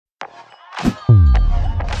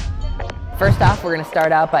First off, we're gonna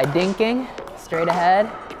start out by dinking straight ahead.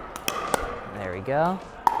 There we go.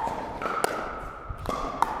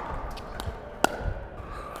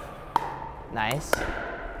 Nice.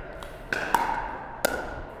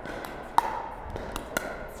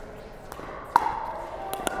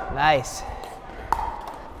 Nice.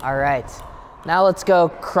 All right, now let's go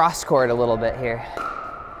cross court a little bit here.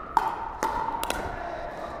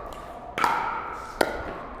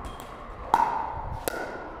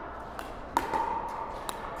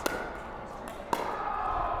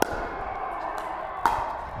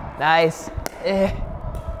 Nice.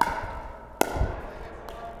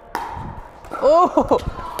 Oh!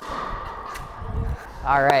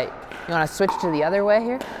 All right, you wanna switch to the other way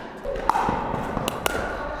here?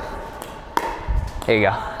 Here you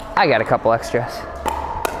go. I got a couple extras.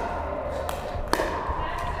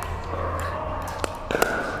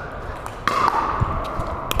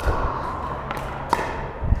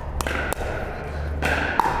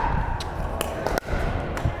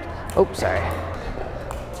 Oh, sorry.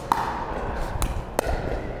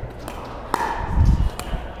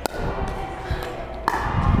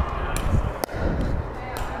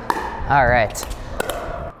 All right.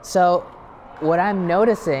 So what I'm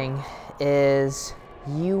noticing is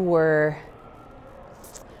have you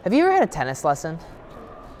ever had a tennis lesson?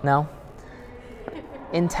 No?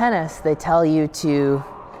 In tennis, they tell you to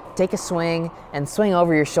take a swing and swing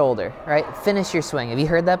over your shoulder, right? Finish your swing. Have you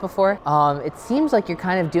heard that before? It seems like you're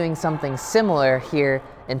kind of doing something similar here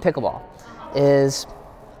in pickleball. Is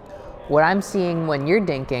what I'm seeing when you're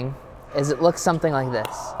dinking is it looks something like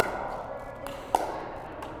this.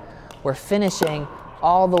 We're finishing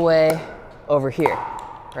all the way over here,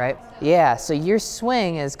 right? Yeah, so your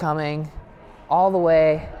swing is coming all the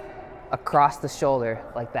way across the shoulder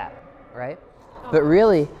like that, right? But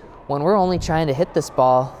really, when we're only trying to hit this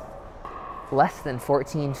ball less than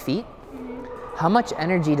 14 feet, how much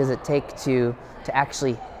energy does it take to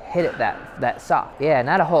actually hit it that soft? Yeah,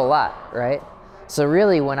 not a whole lot, right? So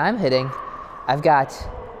really, when I'm hitting, I've got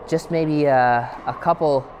just maybe a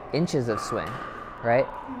couple inches of swing, right?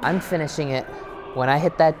 I'm finishing it, when I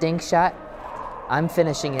hit that dink shot, I'm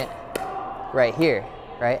finishing it right here,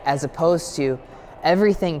 right? As opposed to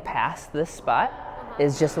everything past this spot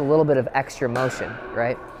is just a little bit of extra motion,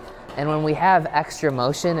 right? And when we have extra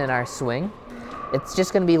motion in our swing, it's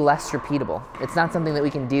just gonna be less repeatable. It's not something that we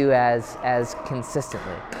can do as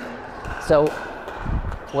consistently. So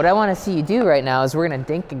what I wanna see you do right now is we're gonna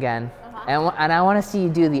dink again, and I wanna see you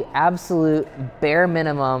do the absolute bare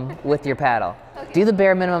minimum with your paddle. Okay. Do the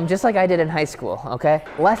bare minimum just like I did in high school, okay?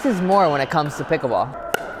 Less is more when it comes to pickleball.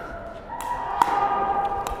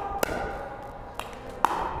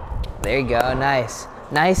 There you go, nice.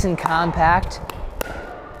 Nice and compact.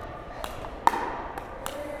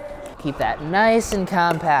 Keep that nice and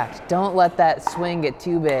compact. Don't let that swing get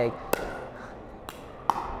too big.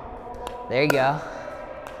 There you go.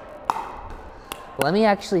 Let me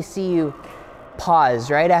actually see you pause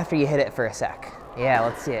right after you hit it for a sec. Yeah,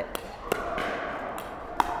 let's see it.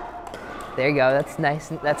 There you go, that's nice,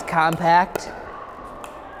 that's compact.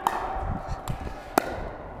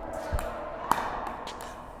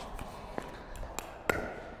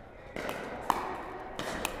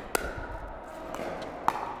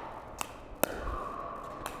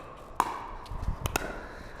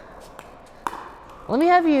 Let me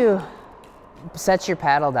have you set your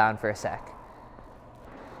paddle down for a sec.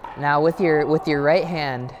 Now with your right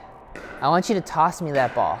hand, I want you to toss me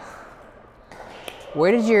that ball.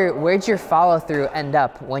 Where'd your follow through end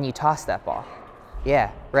up when you tossed that ball?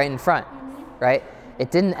 Yeah, right in front, right?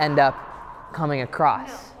 It didn't end up coming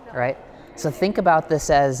across, right? So think about this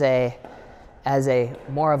as a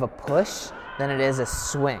more of a push than it is a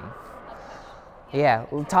swing. Yeah,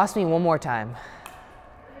 toss me one more time.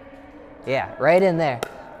 Yeah, right in there.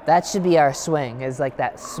 That should be our swing, is like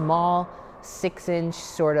that small 6-inch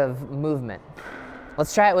sort of movement.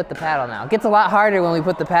 Let's try it with the paddle now. It gets a lot harder when we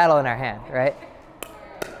put the paddle in our hand, right?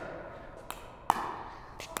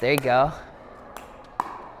 There you go.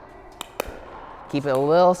 Keep it a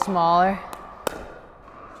little smaller.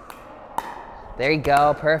 There you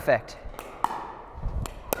go, perfect.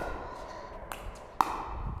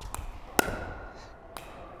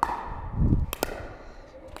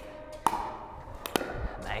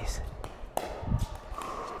 Nice.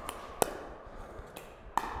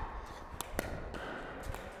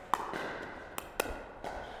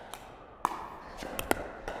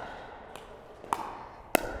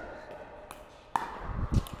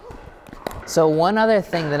 So one other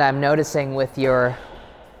thing that I'm noticing with your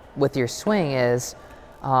swing is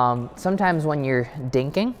sometimes when you're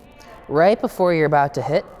dinking, right before you're about to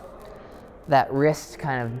hit, that wrist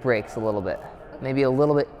kind of breaks a little bit, maybe a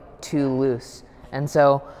little bit too loose. And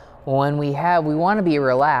so when we want to be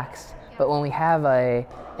relaxed, but when we have a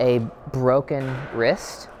broken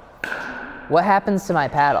wrist, what happens to my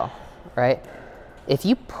paddle, right? If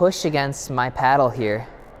you push against my paddle here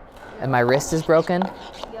and my wrist is broken,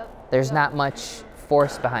 there's not much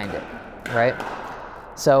force behind it, right?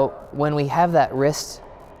 So when we have that wrist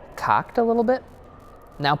cocked a little bit,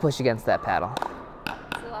 now push against that paddle.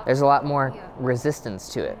 There's a lot more resistance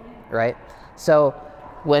to it, right? So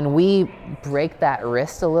when we break that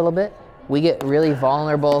wrist a little bit, we get really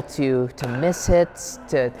vulnerable to miss hits,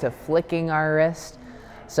 to flicking our wrist.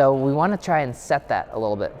 So we want to try and set that a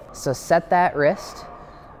little bit. So set that wrist,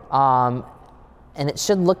 and it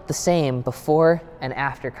should look the same before and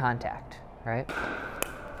after contact, right?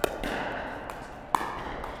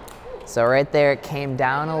 So right there, it came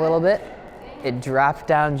down a little bit. It dropped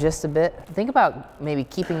down just a bit. Think about maybe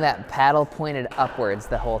keeping that paddle pointed upwards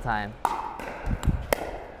the whole time.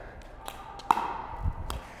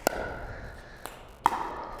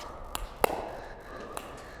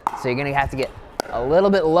 So you're gonna have to get a little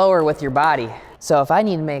bit lower with your body. So if I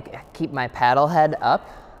need to keep my paddle head up,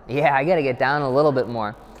 yeah, I gotta get down a little bit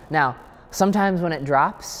more. Now, sometimes when it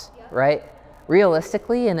drops, right,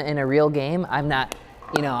 realistically in a real game, I'm not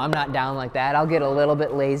down like that. I'll get a little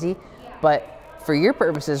bit lazy, but for your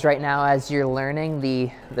purposes right now, as you're learning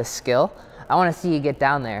the skill, I wanna see you get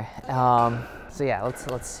down there. So yeah,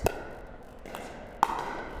 let's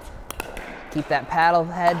keep that paddle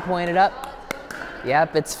head pointed up.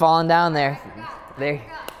 Yep, it's falling down there. There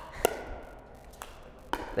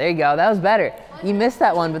you go, that was better. You missed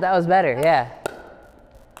that one, but that was better, yeah.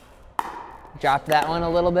 Drop that one a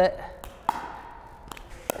little bit.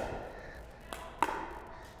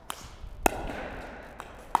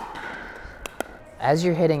 As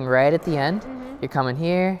you're hitting right at the end, you're coming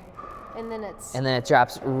here, and then it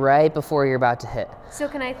drops right before you're about to hit. So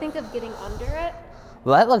can I think of getting under it?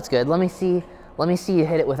 Well, that looks good. Let me see you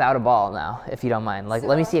hit it without a ball now, if you don't mind. Like,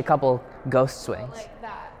 let me see a couple ghost swings. Like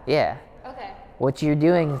that? Yeah. Okay. What you're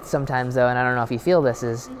doing sometimes, though, and I don't know if you feel this,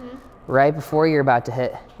 is right before you're about to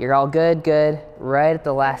hit, you're all good, right at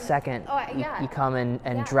the last second, you come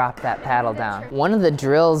and drop that paddle down. One of the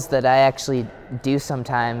drills that I actually do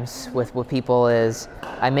sometimes with people is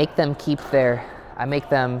I make them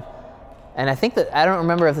and I think that, I don't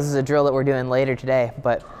remember if this is a drill that we're doing later today,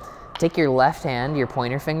 but take your left hand, your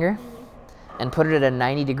pointer finger, and put it at a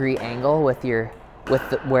 90-degree angle where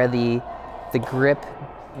the grip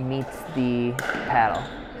meets the paddle.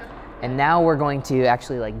 And now we're going to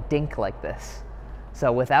actually like dink like this.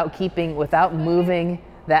 So without moving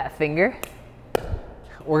that finger,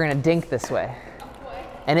 we're gonna dink this way.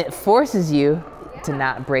 And it forces you to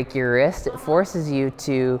not break your wrist. It forces you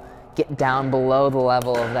to get down below the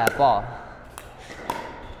level of that ball.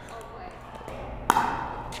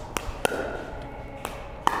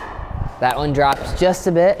 That one drops just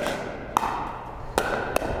a bit.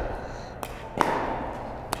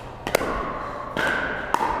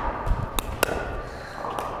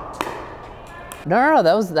 No,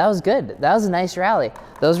 that was good. That was a nice rally.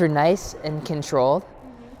 Those were nice and controlled.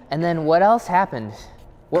 And then what else happened?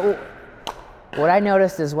 What I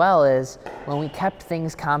noticed as well is when we kept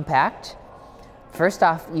things compact, first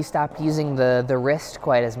off, you stopped using the wrist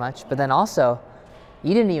quite as much, but then also,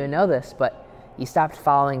 you didn't even know this, but you stopped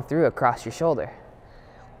following through across your shoulder.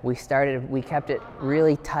 We kept it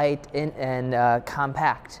really tight and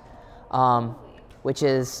compact, which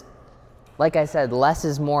is, like I said, less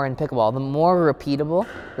is more in pickleball. The more repeatable,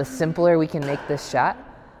 the simpler we can make this shot,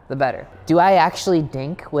 the better. Do I actually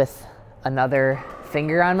dink with another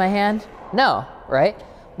finger on my hand? No, right?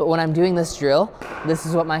 But when I'm doing this drill, this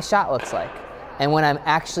is what my shot looks like. And when I'm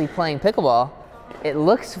actually playing pickleball, it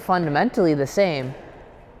looks fundamentally the same.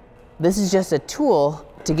 This is just a tool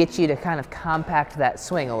to get you to kind of compact that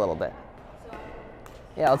swing a little bit.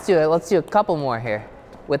 Yeah, let's do it. Let's do a couple more here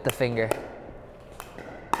with the finger.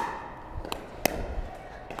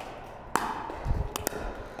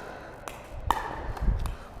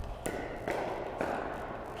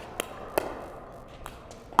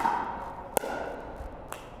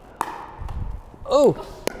 Oh!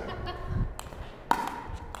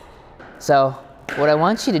 So what I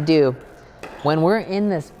want you to do, when we're in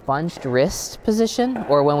this bunched wrist position,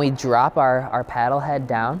 or when we drop our paddle head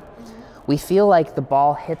down, we feel like the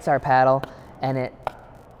ball hits our paddle and it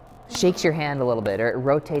shakes your hand a little bit, or it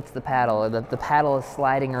rotates the paddle, or the paddle is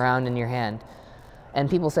sliding around in your hand. And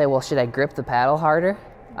people say, well, should I grip the paddle harder?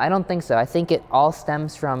 I don't think so. I think it all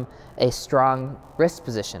stems from a strong wrist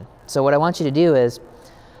position. So what I want you to do is,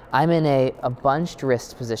 I'm in a bunched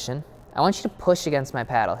wrist position. I want you to push against my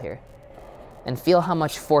paddle here. and feel how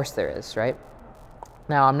much force there is, right?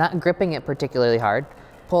 Now, I'm not gripping it particularly hard.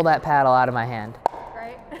 Pull that paddle out of my hand.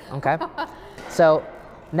 Right. Okay? So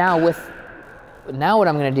now what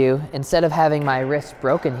I'm gonna do, instead of having my wrist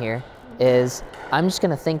broken here, is I'm just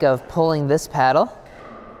gonna think of pulling this paddle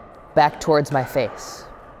back towards my face,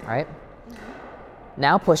 right?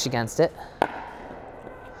 Now push against it.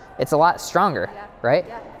 It's a lot stronger, right?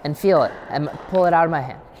 Yeah. And feel it, and pull it out of my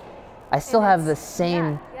hand. I still have the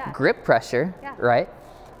same grip pressure, right?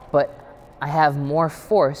 But I have more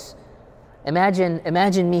force.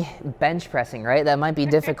 Imagine me bench pressing, right? That might be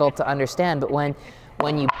difficult to understand, but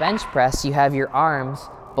when you bench press, you have your arms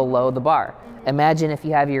below the bar. Imagine if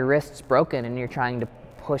you have your wrists broken and you're trying to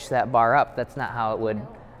push that bar up. That's not how it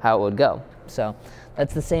would go. So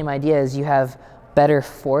that's the same idea, as you have better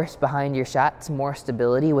force behind your shots, more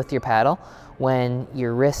stability with your paddle when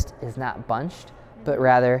your wrist is not bunched, but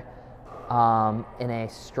rather in a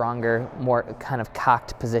stronger, more kind of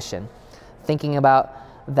cocked position. Thinking about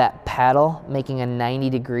that paddle making a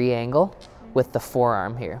 90-degree angle with the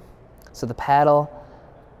forearm here. So the paddle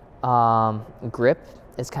grip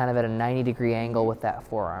is kind of at a 90-degree angle with that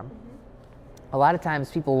forearm. A lot of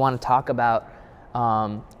times people want to talk about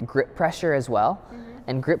grip pressure as well.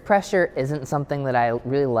 And grip pressure isn't something that I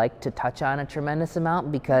really like to touch on a tremendous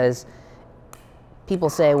amount, because people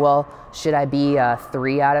say, well, should I be a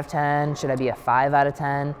 3 out of 10? Should I be a 5 out of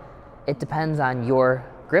 10? It depends on your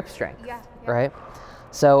grip strength, right?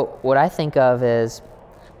 So what I think of is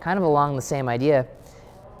kind of along the same idea.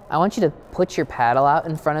 I want you to put your paddle out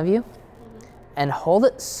in front of you and hold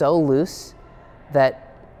it so loose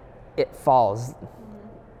that it falls.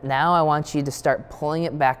 Now I want you to start pulling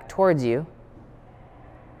it back towards you.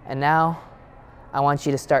 And now I want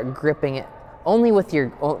you to start gripping it only with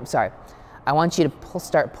your, I want you to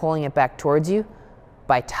start pulling it back towards you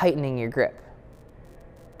by tightening your grip,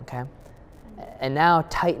 okay? And now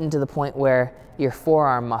tighten to the point where your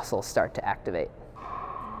forearm muscles start to activate.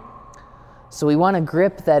 So we want a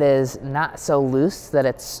grip that is not so loose that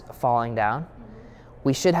it's falling down.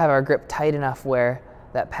 We should have our grip tight enough where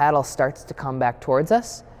that paddle starts to come back towards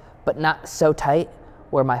us, but not so tight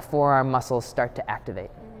where my forearm muscles start to activate.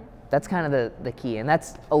 That's kind of the key, and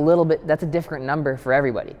that's a different number for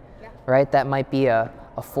everybody, right? That might be a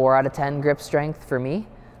 4 out of 10 grip strength for me.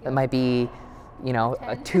 That might be, you know, 10.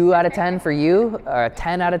 A 2 out of 10 for you, or a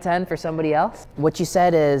 10 out of 10 for somebody else. What you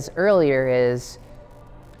said earlier is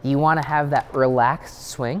you want to have that relaxed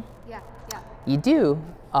swing. You do,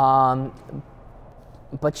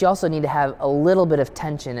 but you also need to have a little bit of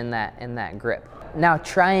tension in that grip. Now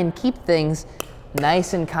try and keep things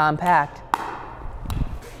nice and compact.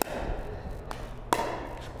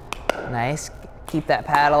 Nice. Keep that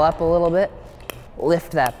paddle up a little bit.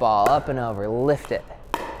 Lift that ball up and over. Lift it.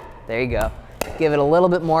 There you go. Give it a little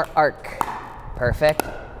bit more arc. Perfect.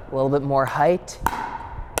 A little bit more height.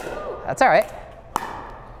 That's all right.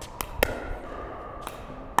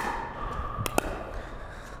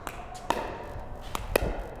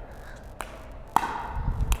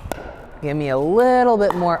 Give me a little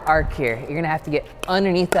bit more arc here. You're gonna have to get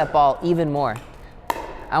underneath that ball even more.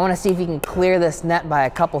 I wanna see if you can clear this net by a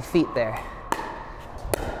couple feet there.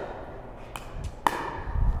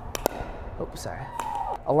 Oops, sorry.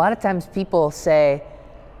 A lot of times people say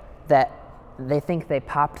that they think they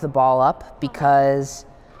popped the ball up because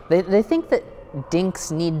they think that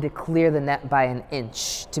dinks need to clear the net by an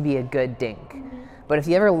inch to be a good dink. But if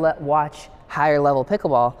you ever watch higher level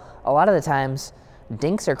pickleball, a lot of the times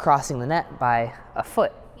dinks are crossing the net by a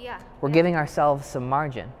foot. We're giving ourselves some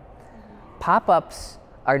margin. Pop-ups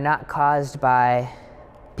are not caused by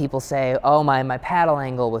people say, oh, my paddle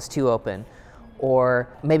angle was too open, or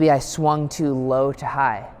maybe I swung too low to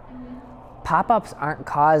high. Pop-ups aren't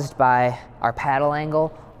caused by our paddle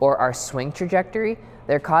angle or our swing trajectory.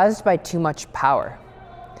 They're caused by too much power.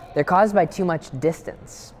 They're caused by too much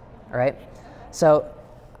distance, right? So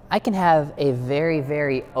I can have a very,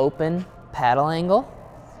 very open paddle angle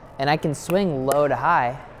and I can swing low to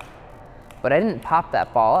high, but I didn't pop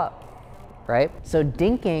that ball up, right? So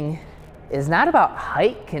dinking is not about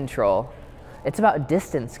height control, it's about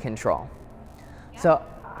distance control. So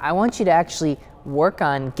I want you to actually work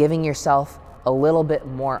on giving yourself a little bit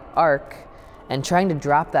more arc and trying to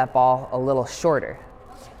drop that ball a little shorter.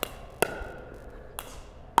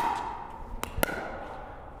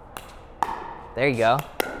 There you go.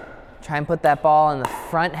 Try and put that ball in the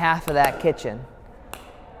front half of that kitchen.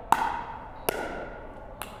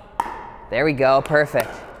 There we go, perfect.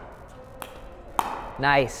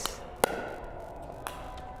 Nice.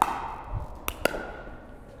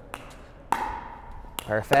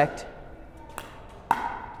 Perfect.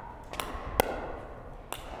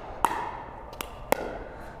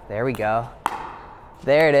 There we go.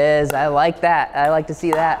 There it is. I like that. I like to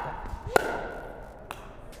see that.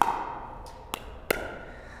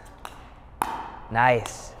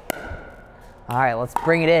 Nice. All right, let's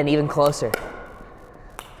bring it in even closer.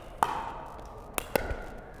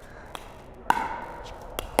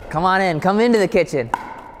 Come on in, come into the kitchen.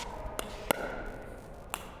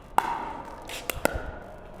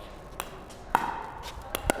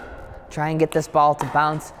 Try and get this ball to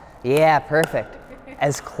bounce. Yeah, perfect.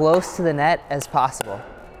 As close to the net as possible.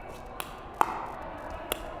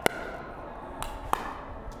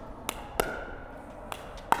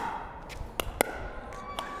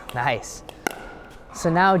 Nice. So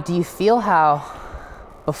now, do you feel how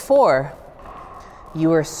before you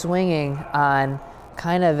were swinging on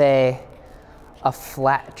kind of a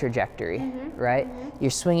flat trajectory, right? You're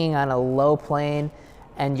swinging on a low plane,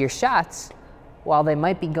 and your shots, while they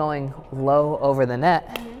might be going low over the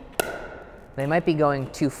net, they might be going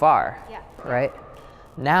too far, right?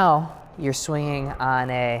 Now you're swinging on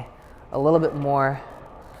a little bit more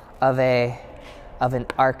of an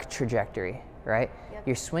arc trajectory, right?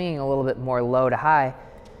 You're swinging a little bit more low to high.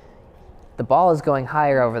 The ball is going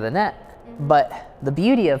higher over the net, but the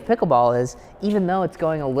beauty of pickleball is, even though it's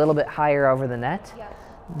going a little bit higher over the net,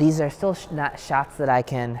 these are still not shots that I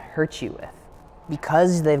can hurt you with.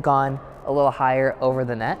 Because they've gone a little higher over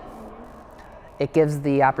the net, it gives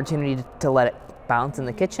the opportunity to let it bounce in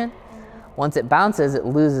the kitchen. Once it bounces, it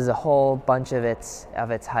loses a whole bunch of its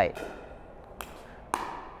height.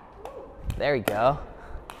 There you go.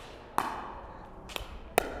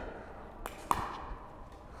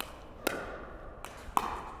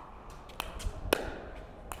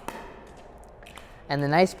 And the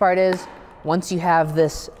nice part is, once you have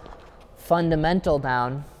this fundamental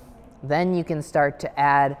down, then you can start to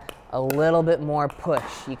add a little bit more push.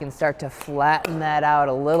 You can start to flatten that out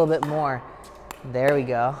a little bit more. There we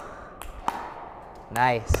go.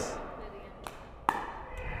 Nice.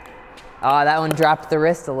 Oh, that one dropped the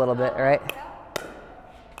wrist a little bit, right?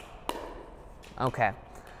 Okay.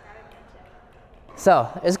 So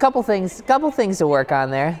there's a couple things to work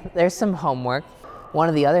on there. There's some homework. One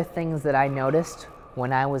of the other things that I noticed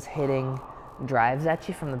when I was hitting drives at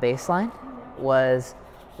you from the baseline was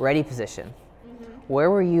ready position.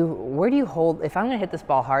 Where do you hold, if I'm gonna hit this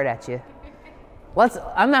ball hard at you,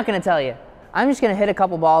 I'm not gonna tell you. I'm just gonna hit a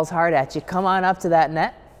couple balls hard at you. Come on up to that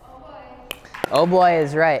net. Oh boy. Oh boy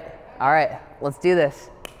is right. All right, let's do this.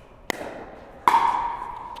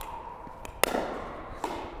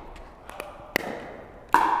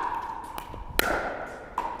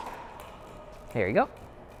 Here you go.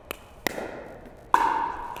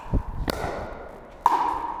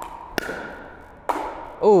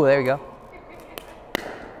 Oh, there you go.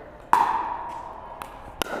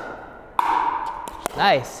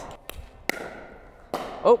 Nice.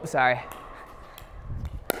 Oh, sorry.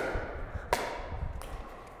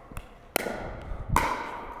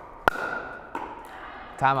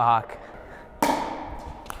 Tomahawk.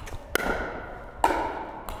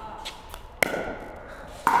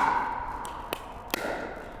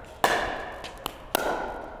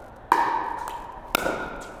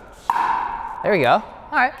 There we go. All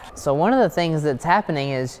right. So one of the things that's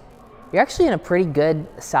happening is you're actually in a pretty good,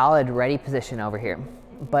 solid ready position over here.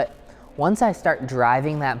 But once I start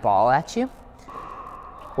driving that ball at you,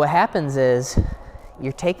 what happens is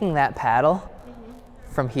you're taking that paddle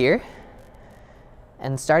from here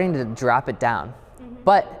and starting to drop it down.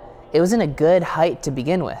 But it was in a good height to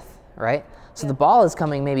begin with, right? So the ball is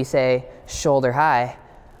coming maybe, say, shoulder high,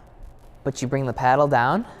 but you bring the paddle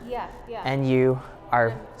down and you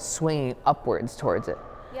are swinging upwards towards it.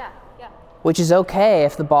 Which is okay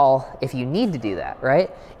if you need to do that, right?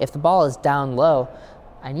 If the ball is down low,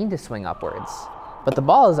 I need to swing upwards. But the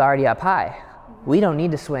ball is already up high. We don't need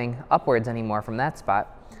to swing upwards anymore from that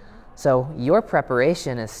spot. So your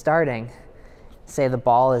preparation is starting, say the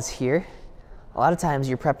ball is here. A lot of times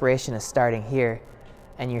your preparation is starting here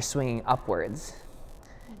and you're swinging upwards.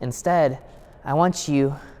 Instead, I want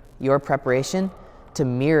your preparation to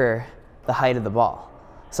mirror the height of the ball.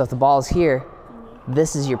 So if the ball is here,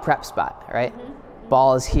 this is your prep spot, right?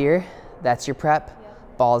 Ball is here, that's your prep.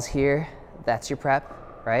 Ball is here, that's your prep,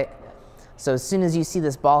 right? So as soon as you see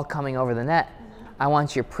this ball coming over the net, I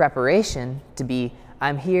want your preparation to be,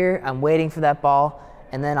 I'm here, I'm waiting for that ball,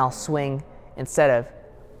 and then I'll swing, instead of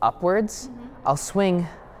upwards, I'll swing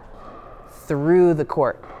through the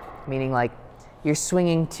court, meaning like you're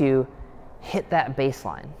swinging to hit that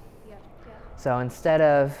baseline. So instead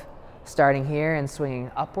of starting here and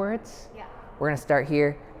swinging upwards, we're gonna start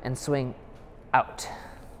here and swing out.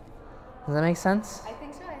 Does that make sense? I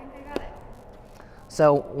think so, I think I got it.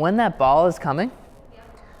 So when that ball is coming,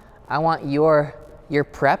 I want your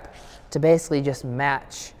prep to basically just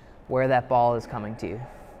match where that ball is coming to you.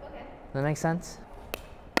 Okay. Does that make sense?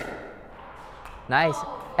 Nice.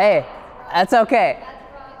 Hey, that's okay.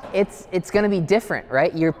 It's gonna be different,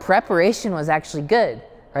 right? Your preparation was actually good,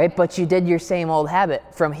 right? But you did your same old habit.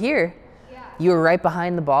 From here, you were right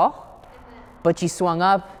behind the ball, but you swung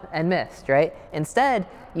up and missed, right? Instead,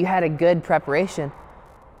 you had a good preparation,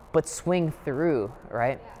 but swing through,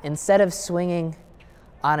 right? Instead of swinging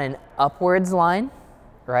on an upwards line,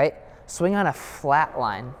 right? Swing on a flat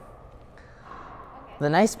line.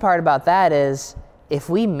 The nice part about that is if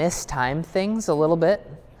we mistime things a little bit,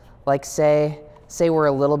 like say we're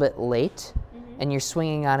a little bit late and you're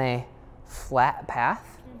swinging on a flat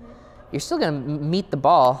path, you're still gonna meet the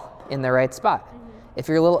ball in the right spot. If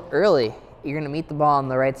you're a little early, you're gonna meet the ball in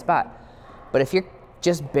the right spot. But if you're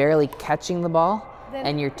just barely catching the ball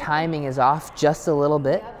and your timing is off just a little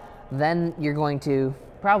bit, then you're going to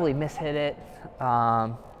probably mishit it,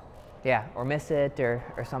 or miss it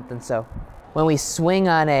or something. So when we swing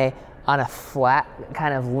on a flat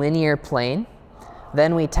kind of linear plane,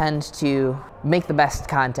 then we tend to make the best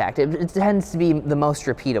contact. It tends to be the most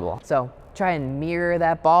repeatable. So try and mirror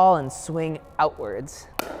that ball and swing outwards.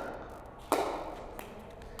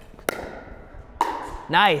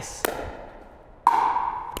 Nice.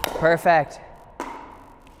 Perfect.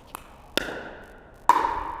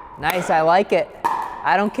 Nice, I like it.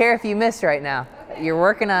 I don't care if you miss right now. You're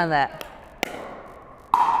working on that.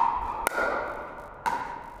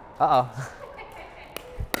 Uh-oh.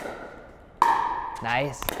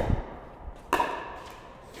 Nice.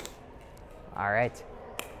 All right.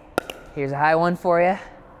 Here's a high one for you.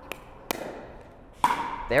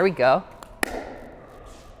 There we go.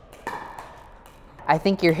 I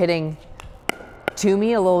think you're hitting to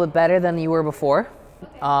me a little bit better than you were before.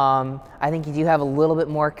 I think you do have a little bit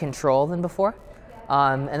more control than before.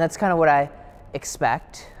 And that's kind of what I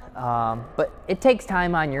expect. But it takes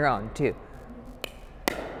time on your own too.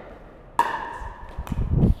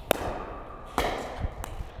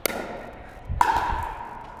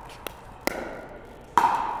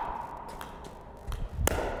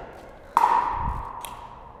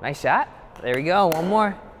 Nice shot. There we go, one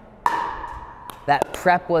more. That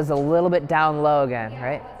prep was a little bit down low again,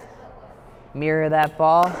 right? Mirror that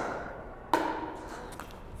ball.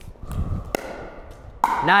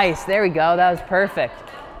 Nice, there we go, that was perfect.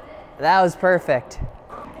 That was perfect.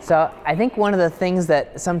 So I think one of the things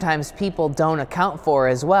that sometimes people don't account for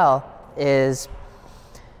as well is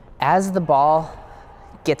as the ball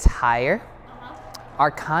gets higher,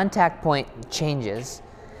 our contact point changes,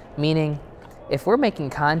 meaning if we're making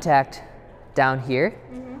contact down here,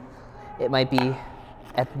 it might be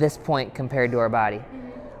at this point compared to our body.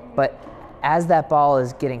 But as that ball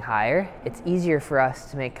is getting higher, it's easier for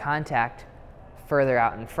us to make contact further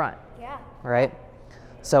out in front. Yeah. Right?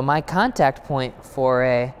 So my contact point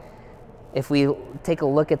for if we take a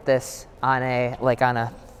look at this on a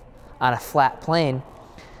flat plane,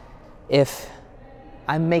 if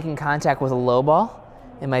I'm making contact with a low ball,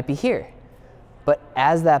 it might be here. But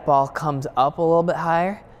as that ball comes up a little bit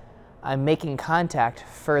higher, I'm making contact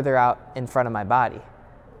further out in front of my body.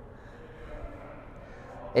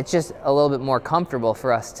 It's just a little bit more comfortable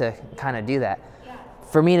for us to kind of do that.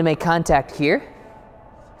 For me to make contact here,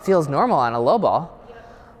 feels normal on a low ball,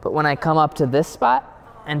 but when I come up to this spot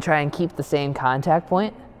and try and keep the same contact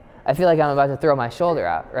point, I feel like I'm about to throw my shoulder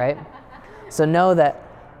out, right? So know that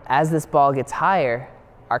as this ball gets higher,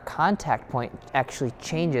 our contact point actually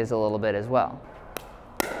changes a little bit as well.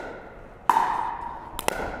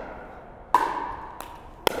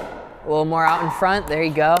 A little more out in front, there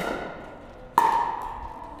you go.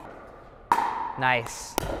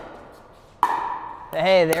 Nice.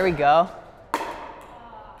 Hey, there we go.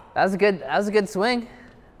 That was a good swing.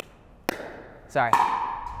 Sorry.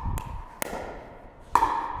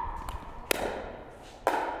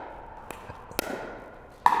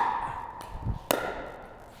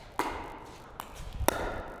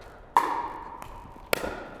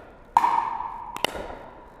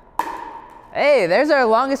 Hey, there's our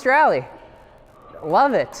longest rally.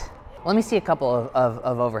 Love it. Let me see a couple of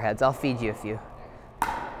overheads. I'll feed you a few.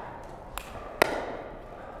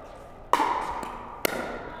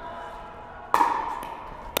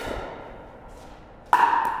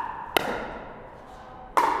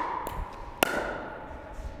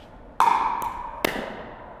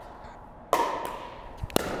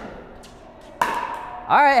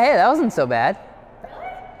 All right, hey, that wasn't so bad.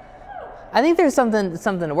 I think there's something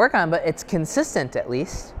to work on, but it's consistent at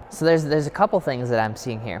least. So there's a couple things that I'm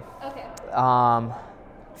seeing here. Okay.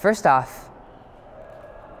 First off,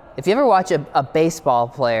 if you ever watch a baseball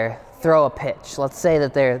player throw a pitch. Let's say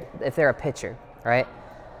that if they're a pitcher, right?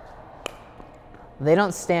 They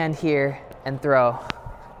don't stand here and throw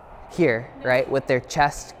here, right? With their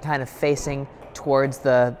chest kind of facing towards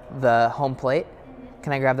the home plate.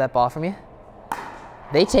 Can I grab that ball from you?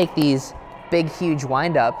 They take these big, huge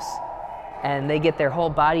wind-ups and they get their whole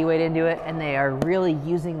body weight into it, and they are really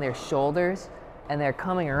using their shoulders, and they're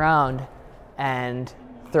coming around and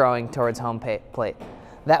throwing towards home plate.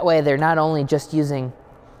 That way they're not only just using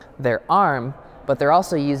their arm, but they're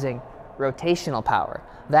also using rotational power.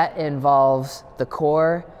 That involves the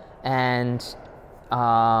core, and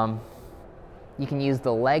you can use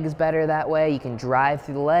the legs better that way. You can drive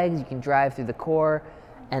through the legs, you can drive through the core,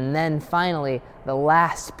 and then finally, the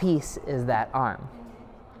last piece is that arm.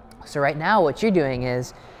 So right now what you're doing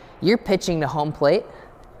is you're pitching to home plate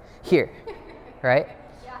here, right?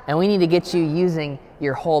 And we need to get you using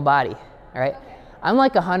your whole body, right? I'm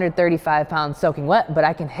like 135 pounds soaking wet, but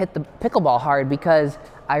I can hit the pickleball hard because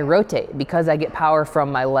I rotate, because I get power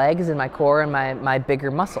from my legs and my core and my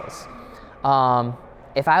bigger muscles.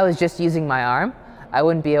 If I was just using my arm, I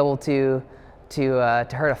wouldn't be able to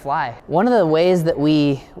hurt a fly. One of the ways that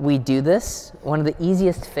we do this, one of the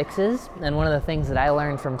easiest fixes, and one of the things that I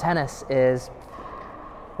learned from tennis is,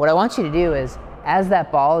 what I want you to do is, as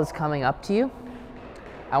that ball is coming up to you,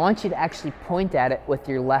 I want you to actually point at it with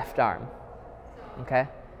your left arm, okay?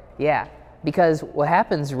 Yeah, because what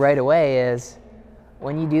happens right away is,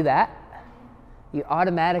 when you do that, you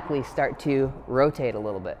automatically start to rotate a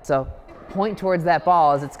little bit. So point towards that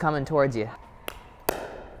ball as it's coming towards you.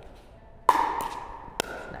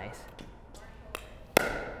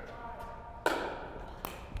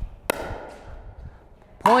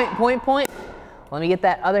 Point, point. Let me get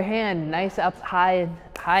that other hand nice up high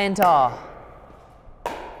and tall.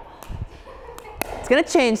 It's gonna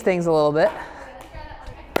change things a little bit.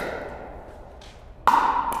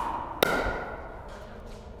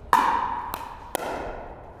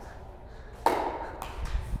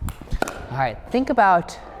 All right, think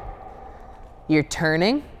about your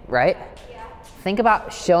turning, right? Think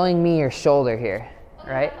about showing me your shoulder here,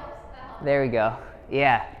 right? There we go.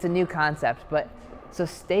 Yeah, it's a new concept, but so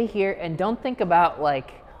stay here and don't think about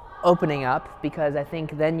like opening up, because I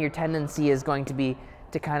think then your tendency is going to be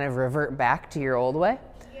to kind of revert back to your old way.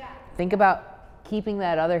 Yeah. Think about keeping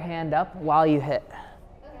that other hand up while you hit. Okay.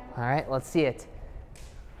 All right, let's see it.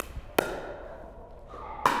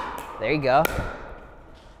 There you go.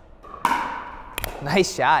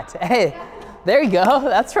 Nice shot. Hey, there you go.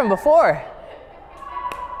 That's from before.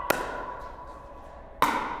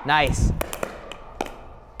 Nice.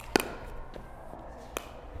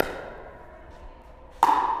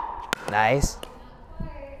 Nice.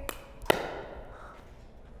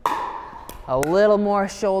 A little more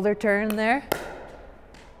shoulder turn there.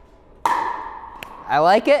 I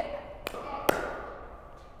like it.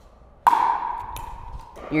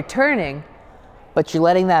 You're turning, but you're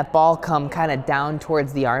letting that ball come kind of down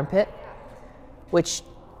towards the armpit, which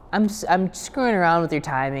I'm screwing around with your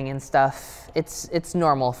timing and stuff. It's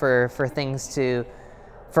normal for things to,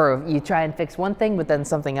 you try and fix one thing, but then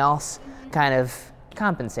something else kind of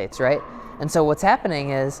compensates, right? And so what's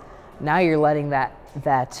happening is now you're letting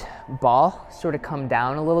that ball sort of come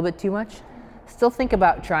down a little bit too much. Still think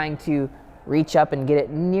about trying to reach up and get it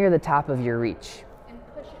near the top of your reach. And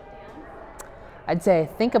push it down? I'd say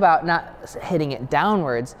think about not hitting it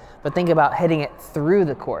downwards, but think about hitting it through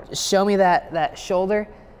the court. Just show me that shoulder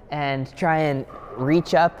and try and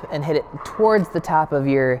reach up and hit it towards the top of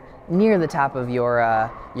near the top of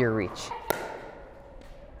your reach.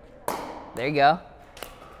 There you go.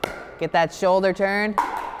 Get that shoulder turned.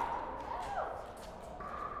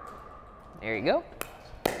 There you go.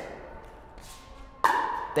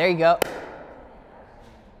 There you go.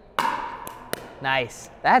 Nice.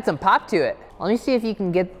 That had some pop to it. Let me see if you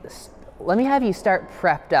can let me have you start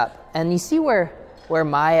prepped up. And you see where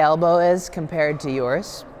my elbow is compared to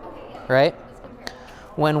yours, right?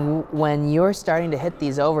 When you're starting to hit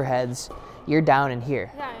these overheads, you're down in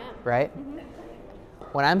here, Yeah, I am. right? Mm-hmm.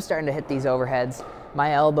 When I'm starting to hit these overheads,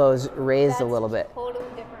 my elbow's raised a little bit. Totally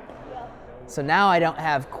different. Yeah. So now I don't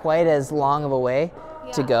have quite as long of a way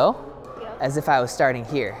to go as if I was starting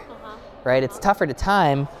here, right? It's tougher to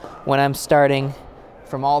time when I'm starting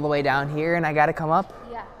from all the way down here and I gotta come up.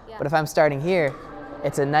 Yeah. But if I'm starting here,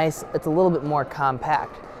 it's a little bit more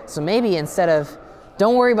compact. So maybe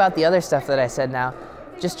don't worry about the other stuff that I said now,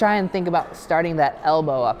 just try and think about starting that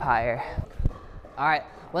elbow up higher. All right,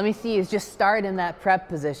 let me see you just start in that prep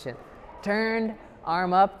position. Turned,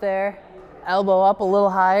 arm up there, elbow up a little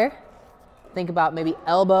higher. Think about maybe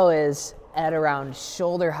elbow is at around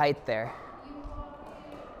shoulder height there.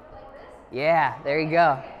 Yeah, there you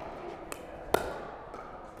go.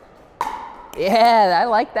 Yeah, I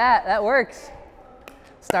like that. That works.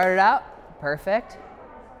 Start it out. Perfect.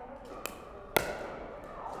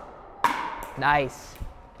 Nice.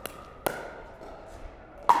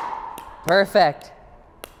 Perfect.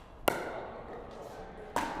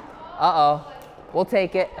 Uh-oh. We'll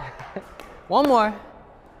take it. One more.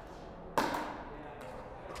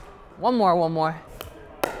 One more, one more.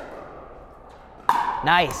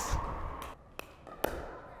 Nice.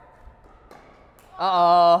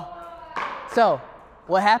 Uh-oh. So,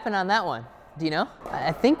 what happened on that one? Do you know?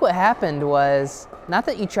 I think what happened was, not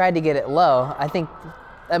that you tried to get it low, I think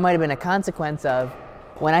that might have been a consequence of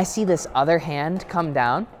when I see this other hand come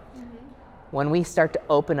down, when we start to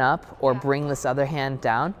open up or bring this other hand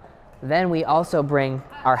down, then we also bring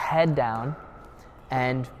our head down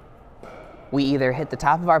and we either hit the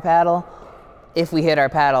top of our paddle, if we hit our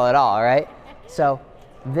paddle at all, right? So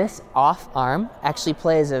this off arm actually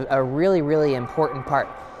plays a really, really important part.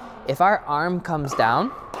 If our arm comes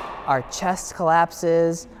down, our chest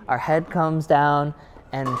collapses, our head comes down,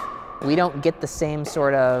 and we don't get the same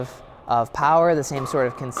sort of power, the same sort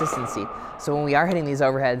of consistency. So when we are hitting these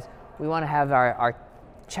overheads, we want to have our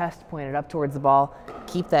chest pointed up towards the ball,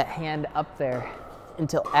 keep that hand up there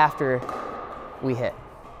until after we hit.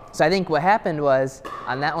 So I think what happened was,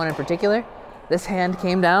 on that one in particular, this hand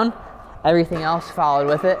came down, everything else followed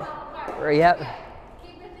with it. Yep.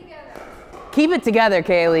 Keep it together. Keep it together,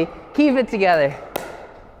 Kaylee. Keep it together.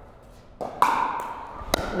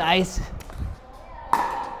 Nice.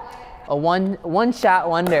 A one-shot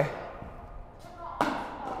wonder.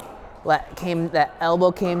 That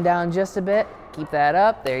elbow came down just a bit. Keep that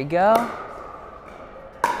up. There you go.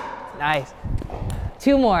 Nice.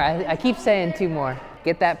 Two more. I keep saying two more.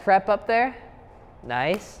 Get that prep up there.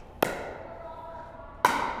 Nice.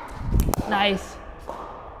 Nice.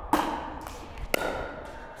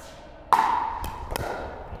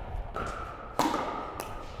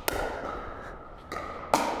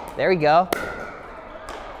 There we go.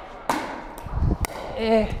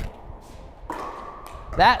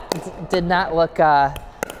 That did not look, that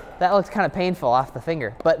looks kind of painful off the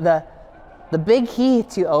finger. But the big key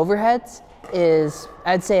to overheads is,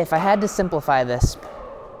 I'd say if I had to simplify this,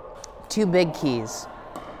 two big keys.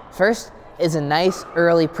 First is a nice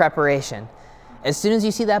early preparation. As soon as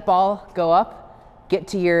you see that ball go up, get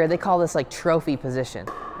to your, they call this like trophy position,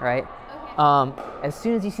 right? Okay. As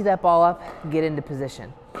soon as you see that ball up, get into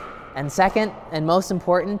position. And second, and most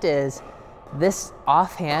important, is this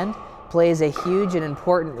offhand plays a huge and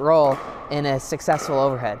important role in a successful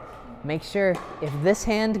overhead. Make sure if this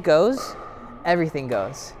hand goes, everything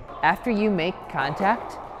goes. After you make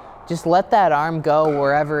contact, just let that arm go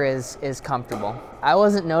wherever is comfortable. I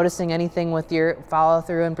wasn't noticing anything with your follow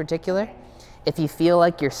through in particular. If you feel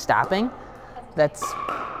like you're stopping,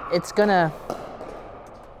 it's gonna,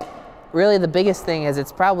 really the biggest thing is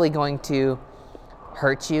it's probably going to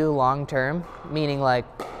hurt you long term, meaning like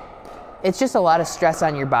it's just a lot of stress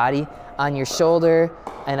on your body, on your shoulder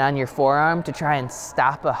and on your forearm to try and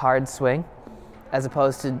stop a hard swing as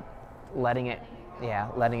opposed to letting it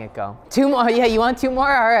go. Two more, yeah, you want two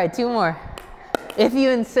more? All right, two more. If you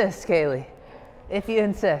insist, Kaylee, if you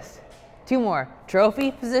insist. Two more.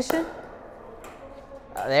 Trophy position.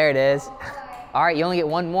 Oh, there it is. All right, you only get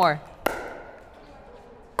one more.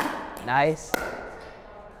 Nice.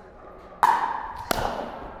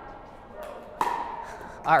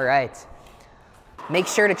 All right. Make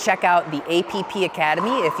sure to check out the APP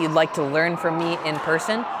Academy if you'd like to learn from me in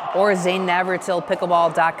person, or ZaneNavratil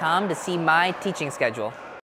Pickleball.com to see my teaching schedule.